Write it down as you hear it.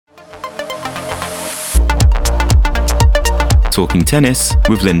Talking Tennis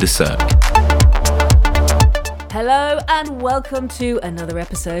with Linda Sirk. Hello and welcome to another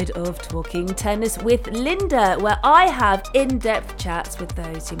episode of Talking Tennis with Linda, where I have in-depth chats with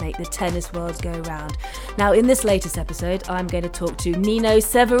those who make the tennis world go round. Now, in this latest episode, I'm going to talk to Nino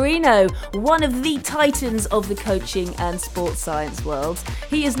Severino, one of the titans of the coaching and sports science world.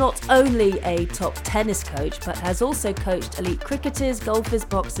 He is not only a top tennis coach, but has also coached elite cricketers, golfers,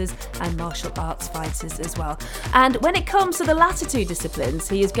 boxers, and martial arts fighters as well. And when it comes to the latter two disciplines,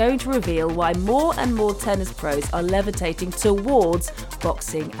 he is going to reveal why more and more tennis pros are levitating towards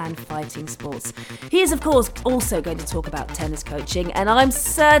boxing and fighting sports. He is, of course, also going to talk about tennis coaching, and I'm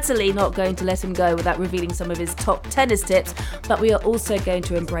certainly not going to let him go without revealing some of his top tennis tips, but we are also going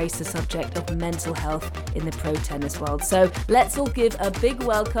to embrace the subject of mental health in the pro tennis world. So let's all give a big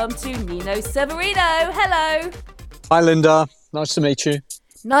welcome to Nino Severino. Hello. Hi, Linda. Nice to meet you.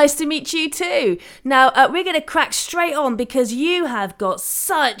 Nice to meet you too. Now, we're going to crack straight on because you have got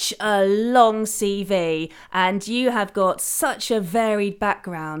such a long CV and you have got such a varied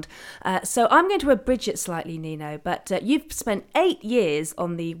background. So I'm going to abridge it slightly, Nino, but you've spent 8 years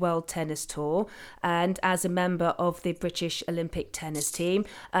on the World Tennis Tour and as a member of the British Olympic tennis team.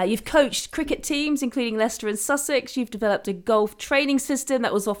 You've coached cricket teams, including Leicester and Sussex. You've developed a golf training system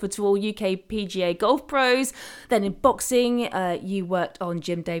that was offered to all UK PGA golf pros. Then in boxing, you worked on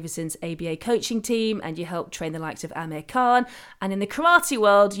Jim Davison's ABA coaching team and you helped train the likes of Amir Khan. And in the karate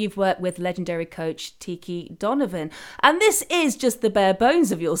world, you've worked with legendary coach Tiki Donovan. And this is just the bare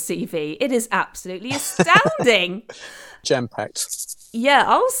bones of your CV. It is absolutely astounding. Jam-packed. Yeah,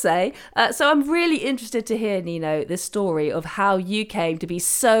 I'll say. So I'm really interested to hear, Nino, the story of how you came to be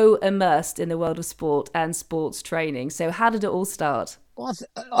so immersed in the world of sport and sports training. So how did it all start? Well,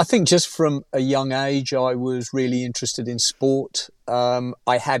 I think just from a young age, I was really interested in sport.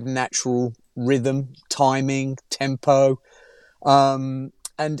 I had natural rhythm, timing, tempo, and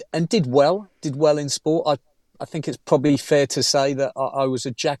did well in sport. I think it's probably fair to say that I was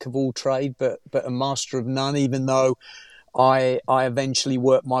a jack of all trade, but a master of none, even though I eventually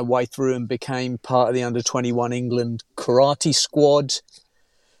worked my way through and became part of the under-21 England karate squad.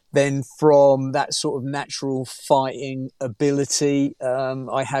 Then from that sort of natural fighting ability,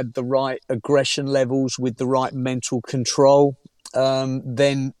 I had the right aggression levels with the right mental control,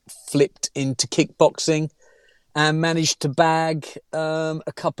 then flipped into kickboxing and managed to bag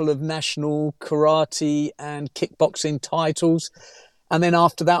a couple of national karate and kickboxing titles. And then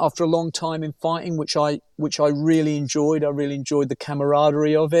after that, after a long time in fighting, which I really enjoyed, the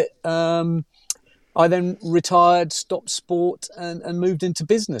camaraderie of it. I then retired, stopped sport and moved into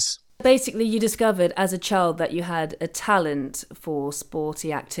business. Basically, you discovered as a child that you had a talent for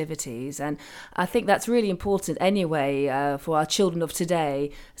sporty activities. And I think that's really important anyway for our children of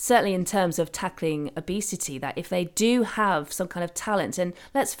today, certainly in terms of tackling obesity, that if they do have some kind of talent, and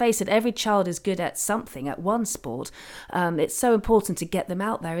let's face it, every child is good at something, at one sport, it's so important to get them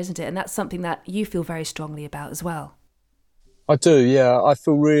out there, isn't it? And that's something that you feel very strongly about as well. I do, yeah. I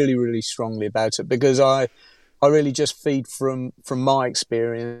feel really, really strongly about it because I really just feed from my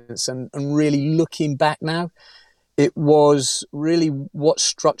experience and really looking back now, it was really what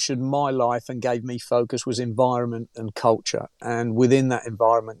structured my life and gave me focus was environment and culture. And within that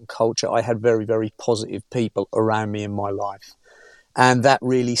environment and culture, I had very, very positive people around me in my life. And that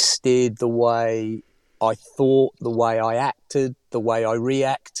really steered the way I thought, the way I acted, the way I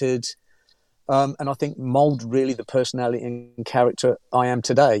reacted. And I think molded really the personality and character I am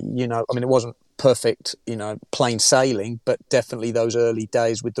today. You know, I mean, it wasn't perfect, plain sailing, but definitely those early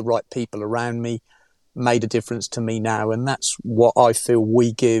days with the right people around me made a difference to me now. And that's what I feel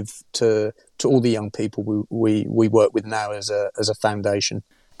we give to all the young people we work with now as a foundation.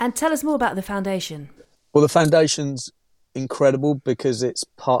 And tell us more about the foundation. Well, the foundation's incredible because it's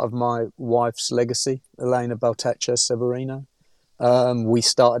part of my wife's legacy, Elena Baltaccia Severino. We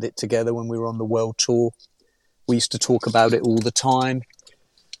started it together when we were on the world tour. We used to talk about it all the time.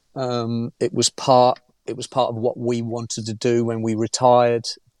 It was part of what we wanted to do when we retired.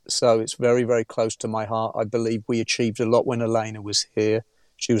 So it's very, very close to my heart. I believe we achieved a lot when Elena was here.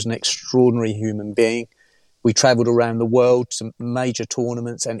 She was an extraordinary human being. We travelled around the world to major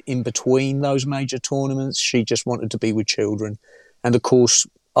tournaments, and in between those major tournaments, she just wanted to be with children. And of course,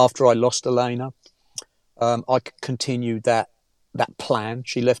 after I lost Elena, I continued that plan.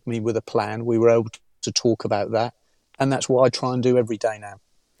 She left me with a plan. We were able to talk about that. And that's what I try and do every day now.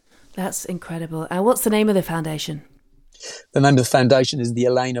 That's incredible. And what's the name of the foundation? The name of the foundation is the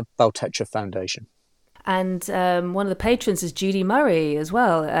Elena Baltaccia Foundation. And one of the patrons is Judy Murray as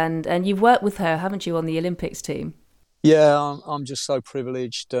well. And you've worked with her, haven't you, on the Olympics team? Yeah, I'm just so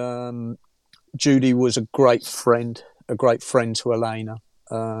privileged. Judy was a great friend, a great friend to Elena.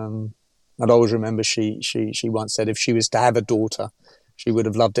 I'd always remember she once said if she was to have a daughter, she would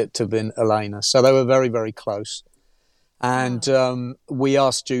have loved it to have been Elena. So they were very, very close. And we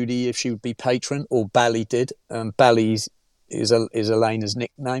asked Judy if she would be patron, or Bally did. Bally is Elena's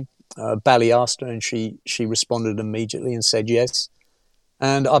nickname. Bally asked her, and she responded immediately and said yes.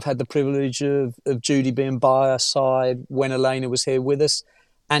 And I've had the privilege of Judy being by our side when Elena was here with us,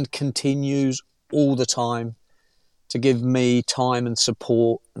 and continues all the time to give me time and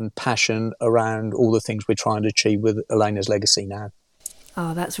support and passion around all the things we're trying to achieve with Elena's legacy now.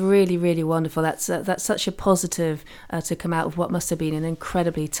 Oh, that's really, really wonderful. That's such a positive to come out of what must have been an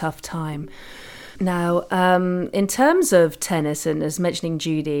incredibly tough time. Now, in terms of tennis, and as mentioning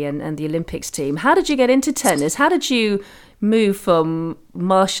Judy and the Olympics team, how did you get into tennis? How did you move from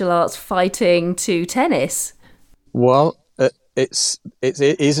martial arts fighting to tennis? Well, it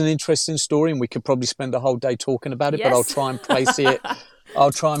is an interesting story, and we could probably spend a whole day talking about it. Yes. But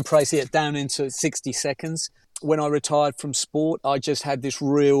I'll try and place it down into 60 seconds. When I retired from sport, I just had this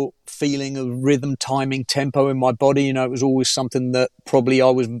real feeling of rhythm, timing, tempo in my body. It was always something that probably I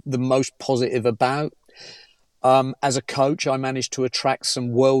was the most positive about. As a coach, I managed to attract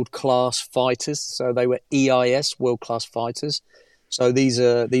some world-class fighters. So they were EIS, world-class fighters. So these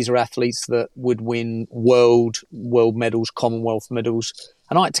are athletes that would win world medals, Commonwealth medals.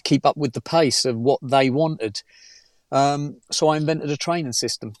 And I had to keep up with the pace of what they wanted. So I invented a training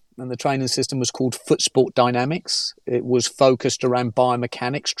system, and the training system was called Foot Sport Dynamics. It was focused around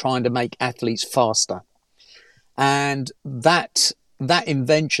biomechanics, trying to make athletes faster. And that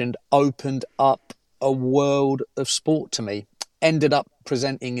invention opened up a world of sport to me. Ended up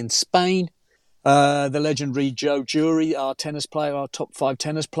presenting in Spain. The legendary Jo Jury, our tennis player, our top 5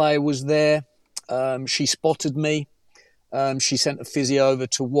 tennis player, was there. She spotted me. She sent a physio over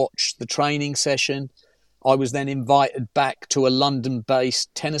to watch the training session. I was then invited back to a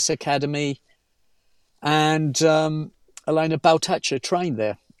London-based tennis academy, and Elena Baltaccia trained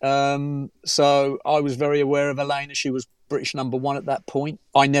there. So I was very aware of Elena. She was British #1 at that point.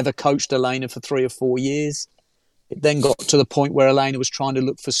 I never coached Elena for 3 or 4 years. It then got to the point where Elena was trying to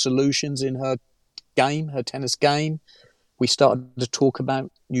look for solutions in her game, her tennis game. We started to talk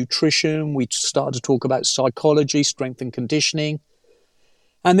about nutrition. We started to talk about psychology, strength and conditioning.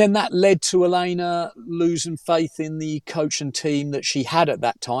 And then that led to Elena losing faith in the coach and team that she had at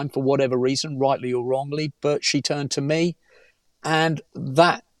that time, for whatever reason, rightly or wrongly. But she turned to me, and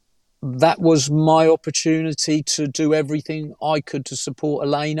that was my opportunity to do everything I could to support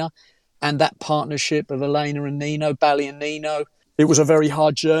Elena, and that partnership of Elena and Nino, Bally and Nino. It was a very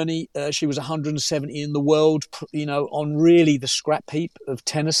hard journey. She was 170 in the world, on really the scrap heap of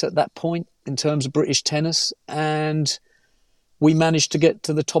tennis at that point in terms of British tennis. And we managed to get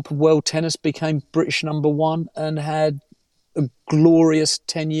to the top of world tennis, became British #1, and had a glorious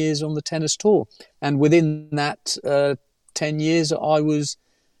 10 years on the tennis tour. And within that 10 years, I was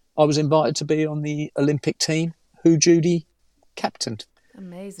invited to be on the Olympic team, who Judy captained.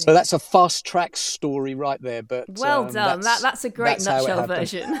 Amazing. So that's a fast track story right there. But well done. That's a great nutshell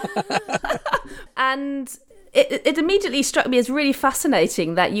version. And it immediately struck me as really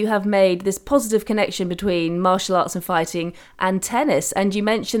fascinating that you have made this positive connection between martial arts and fighting and tennis. And you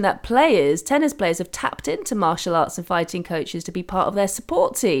mentioned that tennis players have tapped into martial arts and fighting coaches to be part of their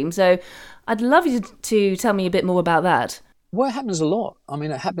support team. So I'd love you to tell me a bit more about that. Well, it happens a lot. I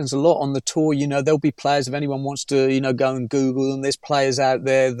mean, it happens a lot on the tour. There'll be players, if anyone wants to, go and Google them, there's players out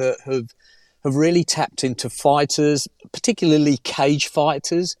there that have really tapped into fighters, particularly cage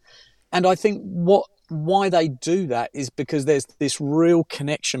fighters. And I think why they do that is because there's this real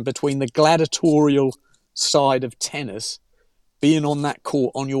connection between the gladiatorial side of tennis, being on that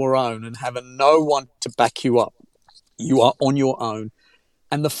court on your own and having no one to back you up. You are on your own.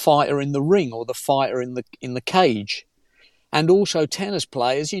 And the fighter in the ring, or the fighter in the cage. And also tennis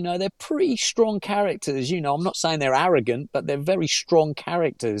players, they're pretty strong characters. I'm not saying they're arrogant, but they're very strong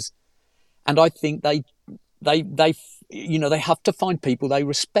characters. And I think they have to find people they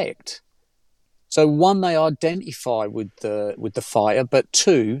respect. So 1, they identify with the fighter, but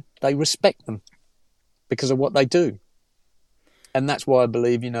 2, they respect them because of what they do. And that's why I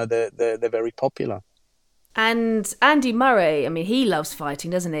believe, they're very popular. And Andy Murray, I mean, he loves fighting,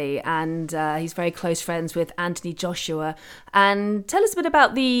 doesn't he? And he's very close friends with Anthony Joshua. And tell us a bit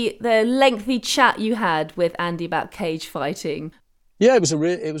about the lengthy chat you had with Andy about cage fighting. Yeah, it was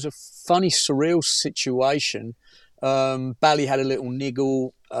a funny, surreal situation. Bally had a little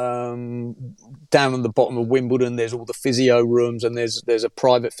niggle down on the bottom of Wimbledon. There's all the physio rooms, and there's a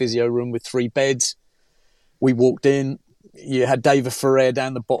private physio room with 3 beds. We walked in. You had David Ferrer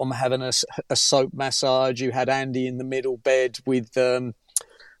down the bottom having a soap massage. You had Andy in the middle bed with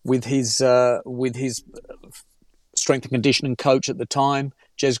his strength and conditioning coach at the time,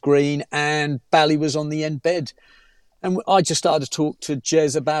 Jez Green, and Bally was on the end bed. And I just started to talk to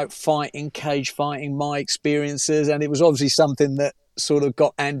Jez about fighting, cage fighting, my experiences, and it was obviously something that sort of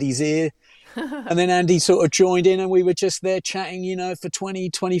got Andy's ear. And then Andy sort of joined in, and we were just there chatting, for 20,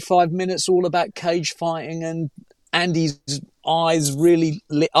 25 minutes, all about cage fighting, and Andy's eyes really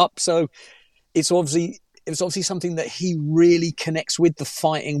lit up. So it's obviously something that he really connects with, the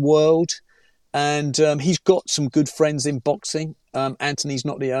fighting world. And he's got some good friends in boxing. Anthony's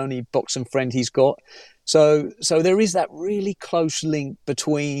not the only boxing friend he's got. So there is that really close link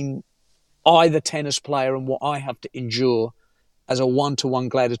between I, the tennis player, and what I have to endure as a one-to-one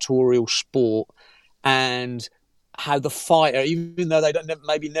gladiatorial sport, and how the fighter, even though they don't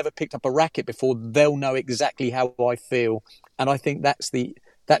maybe never picked up a racket before, they'll know exactly how I feel. And I think that's the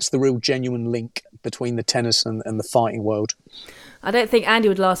real genuine link between the tennis and the fighting world. I don't think Andy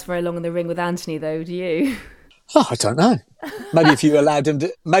would last very long in the ring with Anthony, though, do you? Oh, I don't know. Maybe if you allowed him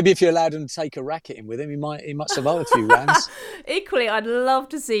to take a racket in with him, he might survive a few rounds. Equally, I'd love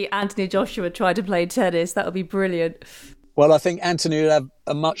to see Anthony Joshua try to play tennis. That would be brilliant. Well, I think Anthony would have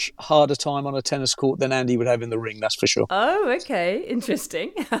a much harder time on a tennis court than Andy would have in the ring, that's for sure. Oh, okay.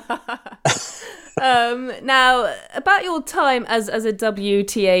 Interesting. Now, about your time as a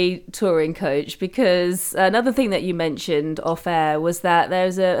WTA touring coach, because another thing that you mentioned off air was that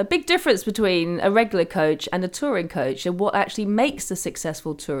there's a big difference between a regular coach and a touring coach, and what actually makes a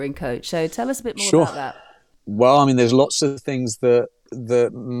successful touring coach. So tell us a bit more about that. Well, I mean, there's lots of things that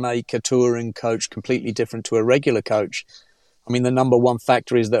make a touring coach completely different to a regular coach. I mean, the number one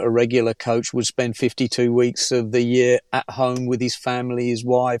factor is that a regular coach would spend 52 weeks of the year at home with his family, his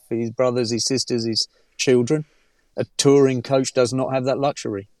wife, his brothers, his sisters, his children. A touring coach does not have that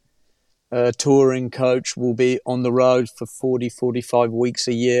luxury. A touring coach will be on the road for 40, 45 weeks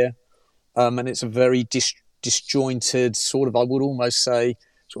a year. And it's a very disjointed sort of, I would almost say,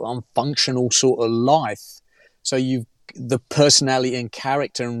 sort of unfunctional sort of life. So the personality and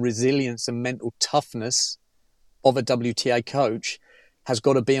character and resilience and mental toughness of a WTA coach has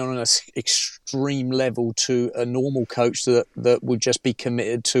got to be on an extreme level to a normal coach that would just be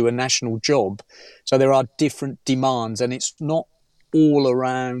committed to a national job. So there are different demands, and it's not all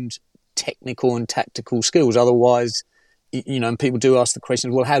around technical and tactical skills. Otherwise, and people do ask the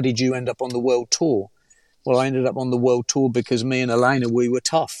question, well, how did you end up on the world tour? Well, I ended up on the world tour because me and Elena, we were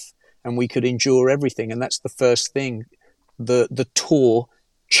tough and we could endure everything. And that's the first thing. The tour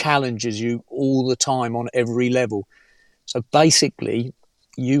challenges you all the time on every level. So basically,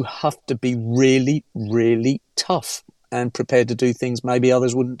 you have to be really, really tough and prepared to do things maybe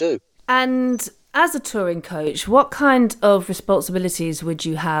others wouldn't do. And as a touring coach, what kind of responsibilities would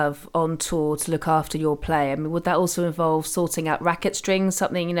you have on tour to look after your play? I mean, would that also involve sorting out racket strings,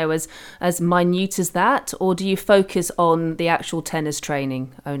 something, as minute as that? Or do you focus on the actual tennis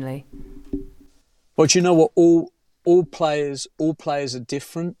training only? Well, do you know what? All players are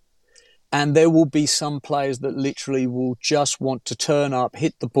different, and there will be some players that literally will just want to turn up,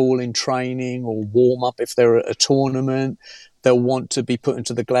 hit the ball in training or warm up if they're at a tournament. They'll want to be put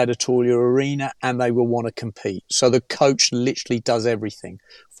into the gladiatorial arena and they will want to compete. So the coach literally does everything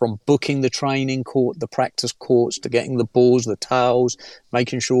from booking the training court, the practice courts, to getting the balls, the towels,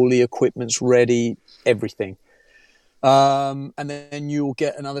 making sure all the equipment's ready, everything. And then you'll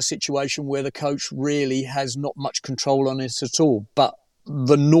get another situation where the coach really has not much control on it at all. But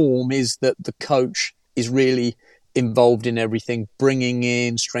the norm is that the coach is really involved in everything, bringing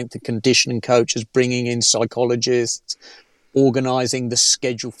in strength and conditioning coaches, bringing in psychologists, organising the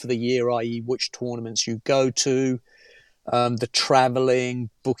schedule for the year, i.e. which tournaments you go to, the travelling,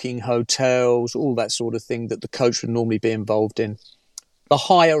 booking hotels, all that sort of thing that the coach would normally be involved in. The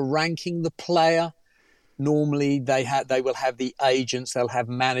higher ranking the player, normally they will have the agents, they'll have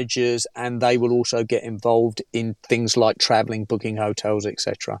managers, and they will also get involved in things like travelling, booking hotels,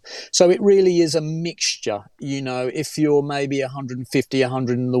 etc. So it really is a mixture. If you're maybe 150,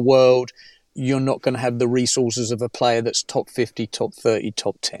 100 in the world, you're not going to have the resources of a player that's top 50, top 30,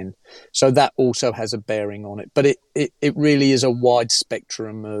 top 10. So that also has a bearing on it. But it really is a wide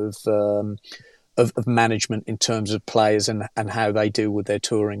spectrum of management in terms of players and how they deal with their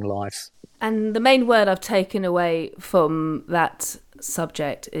touring life. And the main word I've taken away from that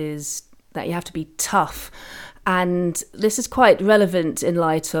subject is that you have to be tough. And this is quite relevant in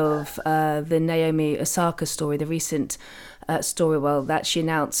light of the Naomi Osaka story, the recent story, that she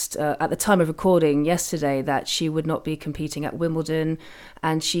announced at the time of recording yesterday that she would not be competing at Wimbledon.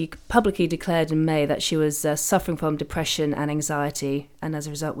 And she publicly declared in May that she was suffering from depression and anxiety, and as a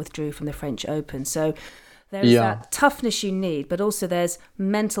result withdrew from the French Open. So there's that toughness you need, but also there's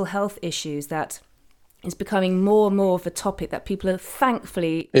mental health issues that is becoming more and more of a topic that people are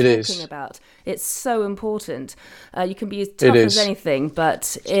thankfully talking about. It's so important. You can be as tough as anything,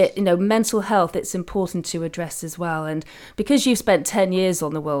 but mental health, it's important to address as well. And because you've spent 10 years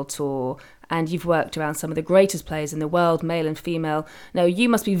on the world tour and you've worked around some of the greatest players in the world, male and female, now you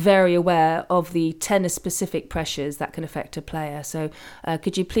must be very aware of the tennis-specific pressures that can affect a player. So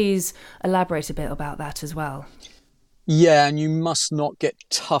could you please elaborate a bit about that as well? Yeah, and you must not get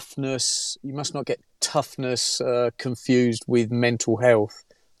toughness confused with mental health.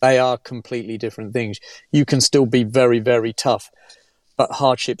 They are completely different things. You can still be very, very tough, but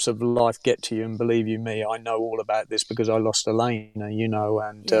hardships of life get to you. And believe you me, I know all about this because I lost Elena,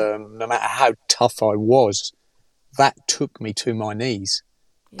 and no matter how tough I was, that took me to my knees.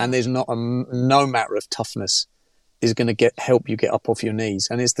 Yeah. And there's no matter of toughness is going to help you get up off your knees.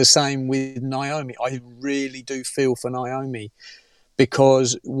 And it's the same with Naomi. I really do feel for Naomi,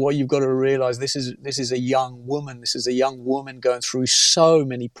 because what you've got to realise, this is a young woman. This is a young woman going through so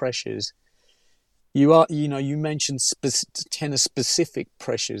many pressures. You mentioned tennis-specific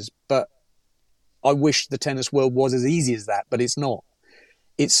pressures, but I wish the tennis world was as easy as that, but it's not.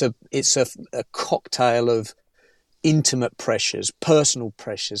 It's a cocktail of intimate pressures, personal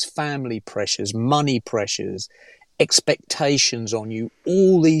pressures, family pressures, money pressures, expectations on you.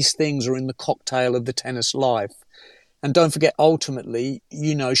 All these things are in the cocktail of the tennis life. And don't forget, ultimately,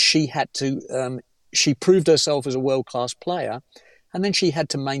 she had to, she proved herself as a world-class player, and then she had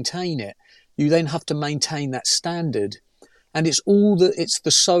to maintain it. You then have to maintain that standard. And it's the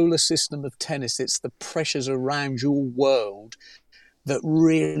solar system of tennis. It's the pressures around your world that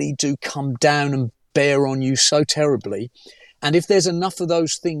really do come down and bear on you so terribly. And if there's enough of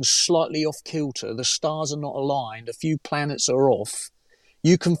those things slightly off kilter, the stars are not aligned, a few planets are off,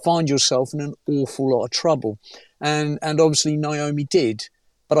 you can find yourself in an awful lot of trouble. And obviously Naomi did.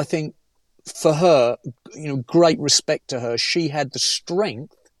 But I think for her, great respect to her, she had the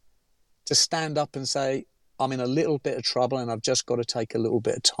strength to stand up and say, I'm in a little bit of trouble and I've just got to take a little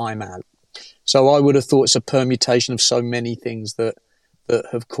bit of time out. So I would have thought it's a permutation of so many things that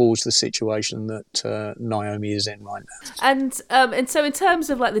have caused the situation that Naomi is in right now. And so in terms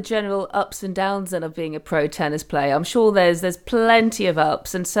of like the general ups and downs then of being a pro tennis player, I'm sure there's plenty of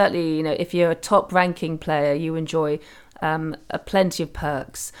ups, and certainly, if you're a top ranking player, you enjoy plenty of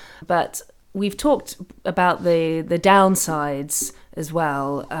perks. But we've talked about the downsides as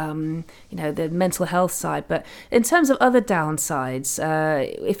well, the mental health side. But in terms of other downsides,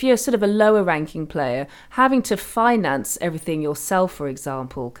 if you're sort of a lower ranking player, having to finance everything yourself, for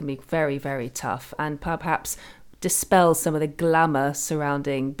example, can be very, very tough, and perhaps dispel some of the glamour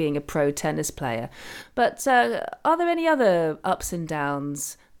surrounding being a pro tennis player. But are there any other ups and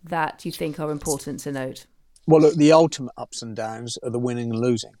downs that you think are important to note? Well, look, the ultimate ups and downs are the winning and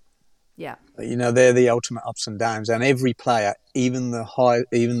losing. Yeah, they're the ultimate ups and downs, and every player, even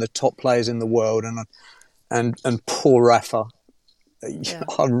the top players in the world, and poor Rafa, yeah.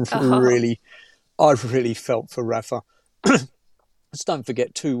 I really felt for Rafa. Just don't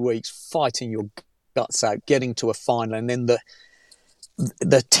forget 2 weeks fighting your guts out, getting to a final, and then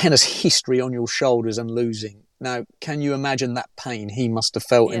the tennis history on your shoulders and losing. Now, can you imagine that pain he must have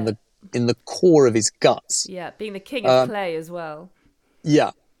felt in the core of his guts? Yeah, being the king of play as well.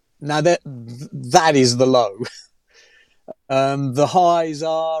 Yeah. Now that is the low. The highs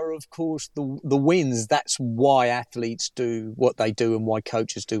are, of course, the wins. That's why athletes do what they do and why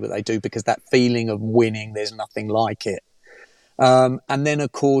coaches do what they do, because that feeling of winning, there's nothing like it. And then,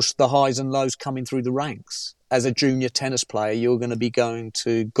 of course, the highs and lows coming through the ranks. As a junior tennis player, you're going to be going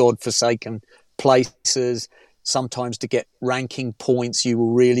to God-forsaken places. Sometimes to get ranking points, you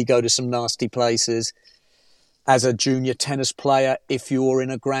will really go to some nasty places. As a junior tennis player, if you're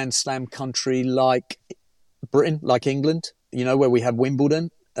in a Grand Slam country like Britain, like England, where we have Wimbledon,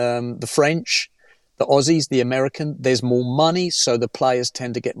 the French, the Aussies, the American, there's more money, so the players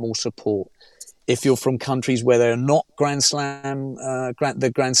tend to get more support. If you're from countries where there are not Grand Slams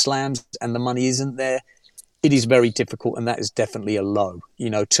and the money isn't there, it is very difficult, and that is definitely a low,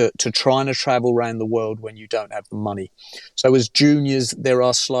 to try and travel around the world when you don't have the money. So as juniors, there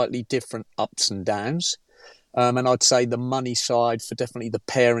are slightly different ups and downs. And I'd say the money side, for definitely the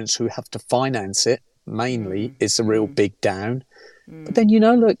parents who have to finance it, mainly, is a real big down. But then,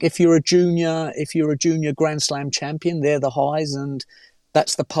 look, if you're a junior Grand Slam champion, they're the highs, and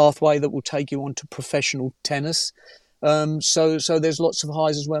that's the pathway that will take you on to professional tennis. So there's lots of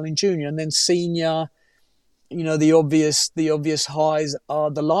highs as well in junior, and then senior. The obvious highs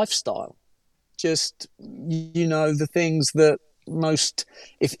are the lifestyle. Just the things that most,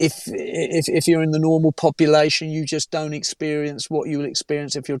 if you're in the normal population, you just don't experience what you will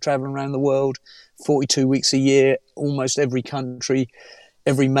experience if you're traveling around the world 42 weeks a year, almost every country,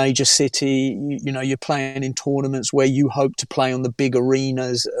 every major city. You're playing in tournaments where you hope to play on the big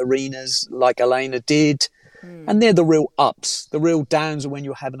arenas like Elena did. And they're the real ups. The real downs are when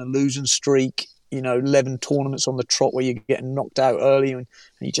you're having a losing streak, 11 tournaments on the trot where you're getting knocked out early and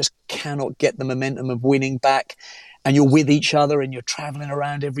you just cannot get the momentum of winning back. And you're with each other and you're traveling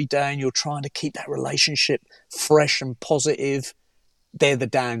around every day and you're trying to keep that relationship fresh and positive. They're the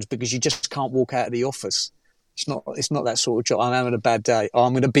downs, because you just can't walk out of the office. It's not that sort of job. I'm having a bad day.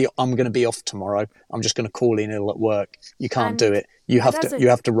 I'm going to be off tomorrow. I'm just going to call in ill at work. You can't do it. You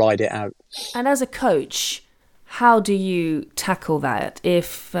have to ride it out. And as a coach, how do you tackle that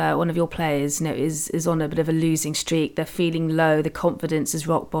if one of your players is on a bit of a losing streak, they're feeling low, the confidence is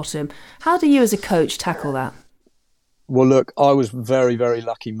rock bottom? How do you as a coach tackle that? Well, look, I was very, very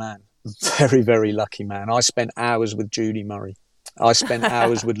lucky man. Very, very lucky man. I spent hours with Judy Murray. I spent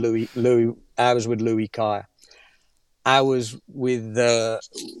hours with Louis Kaya. Hours with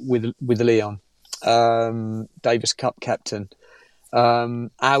Leon, Davis Cup captain.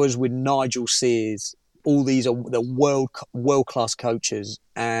 Hours with Nigel Sears. All these are the world class coaches,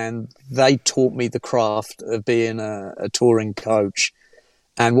 and they taught me the craft of being a touring coach.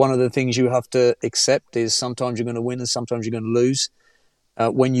 And one of the things you have to accept is sometimes you're going to win and sometimes you're going to lose.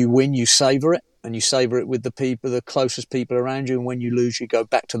 When you win, you savour it, and you savour it with the closest people around you. And when you lose, you go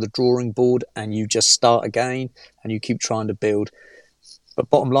back to the drawing board and you just start again and you keep trying to build. But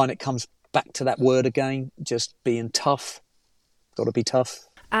bottom line, it comes back to that word again, just being tough. Got to be tough.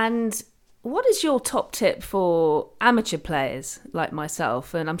 And what is your top tip for amateur players like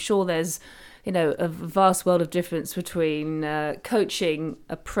myself? And I'm sure there's, a vast world of difference between coaching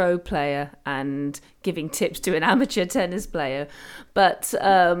a pro player and giving tips to an amateur tennis player. But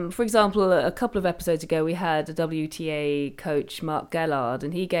for example, a couple of episodes ago, we had a WTA coach, Mark Gellard,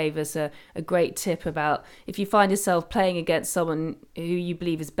 and he gave us a great tip about if you find yourself playing against someone who you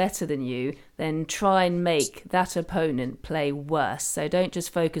believe is better than you, then try and make that opponent play worse. So don't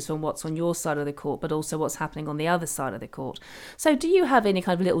just focus on what's on your side of the court, but also what's happening on the other side of the court. So do you have any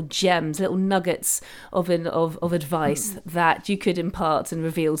kind of little gems, little nuggets of advice that you could impart and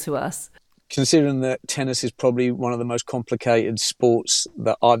reveal to us? Considering that tennis is probably one of the most complicated sports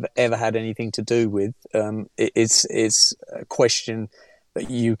that I've ever had anything to do with, it's a question that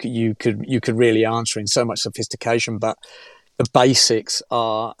you could really answer in so much sophistication. But the basics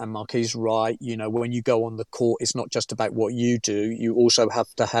are, and Marquis right, when you go on the court, it's not just about what you do. You also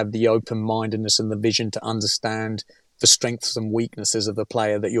have to have the open-mindedness and the vision to understand the strengths and weaknesses of the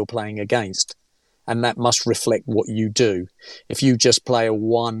player that you're playing against. And that must reflect what you do. If you just play a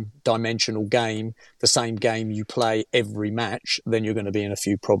one-dimensional game, the same game you play every match, then you're going to be in a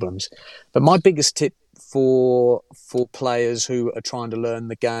few problems. But my biggest tip for players who are trying to learn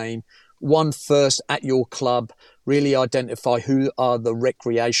the game, first at your club, really identify who are the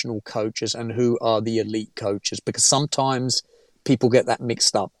recreational coaches and who are the elite coaches, because sometimes people get that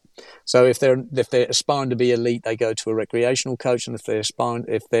mixed up. So if they're aspiring to be elite, they go to a recreational coach, and if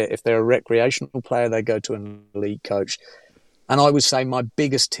they're a recreational player, they go to an elite coach. And I would say my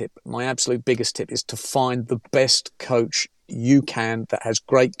absolute biggest tip is to find the best coach you can that has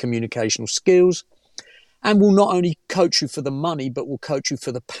great communicational skills and will not only coach you for the money, but will coach you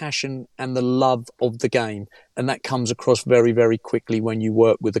for the passion and the love of the game. And that comes across very, very quickly when you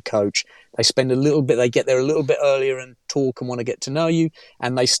work with a coach. They get there a little bit earlier and talk and want to get to know you,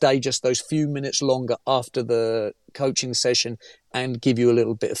 and they stay just those few minutes longer after the coaching session and give you a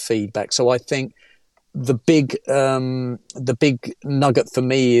little bit of feedback. So I think the big nugget for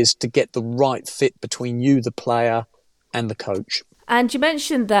me is to get the right fit between you, the player, and the coach. And you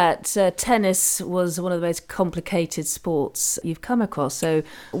mentioned that tennis was one of the most complicated sports you've come across. So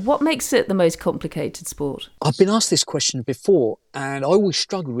what makes it the most complicated sport? I've been asked this question before, and I always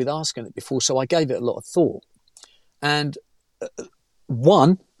struggled with asking it before, so I gave it a lot of thought. And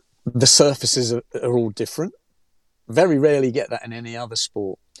one, the surfaces are all different. Very rarely get that in any other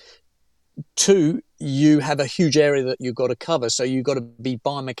sport. Two, you have a huge area that you've got to cover, so you've got to be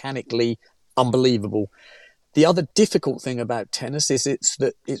biomechanically unbelievable. The other difficult thing about tennis is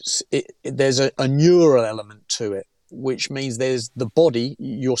there's a neural element to it, which means there's the body,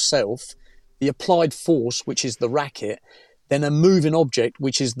 yourself, the applied force, which is the racket, then a moving object,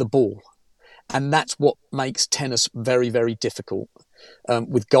 which is the ball. And that's what makes tennis very, very difficult.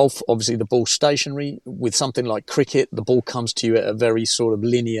 With golf, obviously the ball's stationary. With something like cricket, the ball comes to you at a very sort of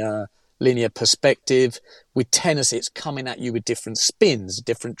linear perspective. With tennis, it's coming at you with different spins,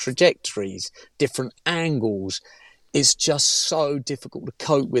 different trajectories, different angles. It's just so difficult to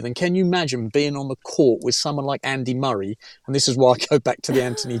cope with. And can you imagine being on the court with someone like Andy Murray? And this is why I go back to the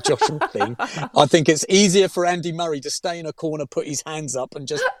Anthony Joshua thing. I think it's easier for Andy Murray to stay in a corner, put his hands up and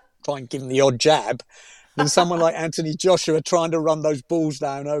just try and give him the odd jab, than someone like Anthony Joshua trying to run those balls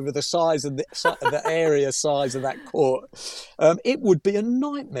down over the size of the area size of that court. It would be a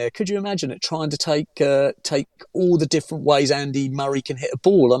nightmare. Could you imagine it, trying to take all the different ways Andy Murray can hit a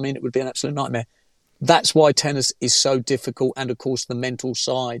ball? I mean, it would be an absolute nightmare. That's why tennis is so difficult. And of course, the mental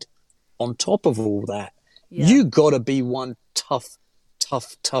side on top of all that. Yeah. You got to be one tough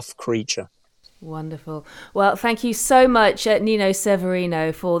creature. Wonderful. Well, thank you so much, Nino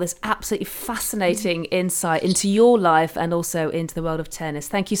Severino, for this absolutely fascinating insight into your life and also into the world of tennis.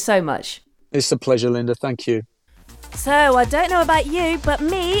 Thank you so much. It's a pleasure, Linda. Thank you. So, I don't know about you, but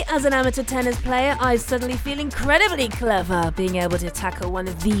me, as an amateur tennis player, I suddenly feel incredibly clever being able to tackle one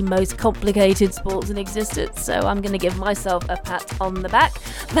of the most complicated sports in existence. So I'm going to give myself a pat on the back.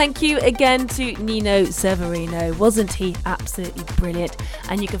 Thank you again to Nino Severino. Wasn't he absolutely brilliant?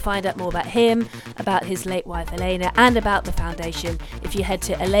 And you can find out more about him, about his late wife Elena, and about the foundation if you head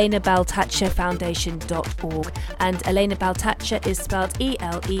to elenabaltachafoundation.org. And Elena Baltacha is spelled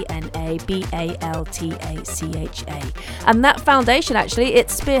ElenaBaltacha. And that foundation, actually,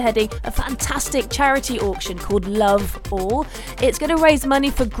 it's spearheading a fantastic charity auction called Love All. It's going to raise money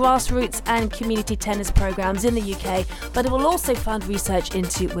for grassroots and community tennis programs in the UK, but it will also fund research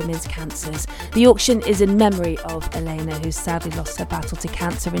into women's cancers. The auction is in memory of Elena, who sadly lost her battle to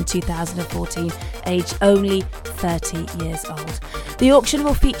cancer in 2014, aged only 30 years old. The auction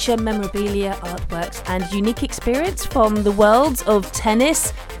will feature memorabilia, artworks, and unique experience from the worlds of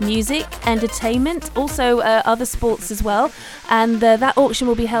tennis, music, entertainment, also other sports as well. And that auction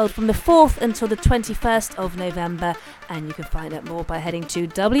will be held from the 4th until the 21st of November. And you can find out more by heading to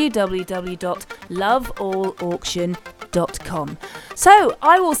www.loveallauction.com. So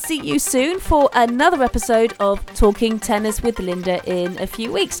I will see you soon for another episode of Talking Tennis with Linda in a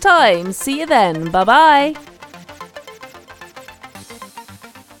few weeks' time. See you then. Bye-bye.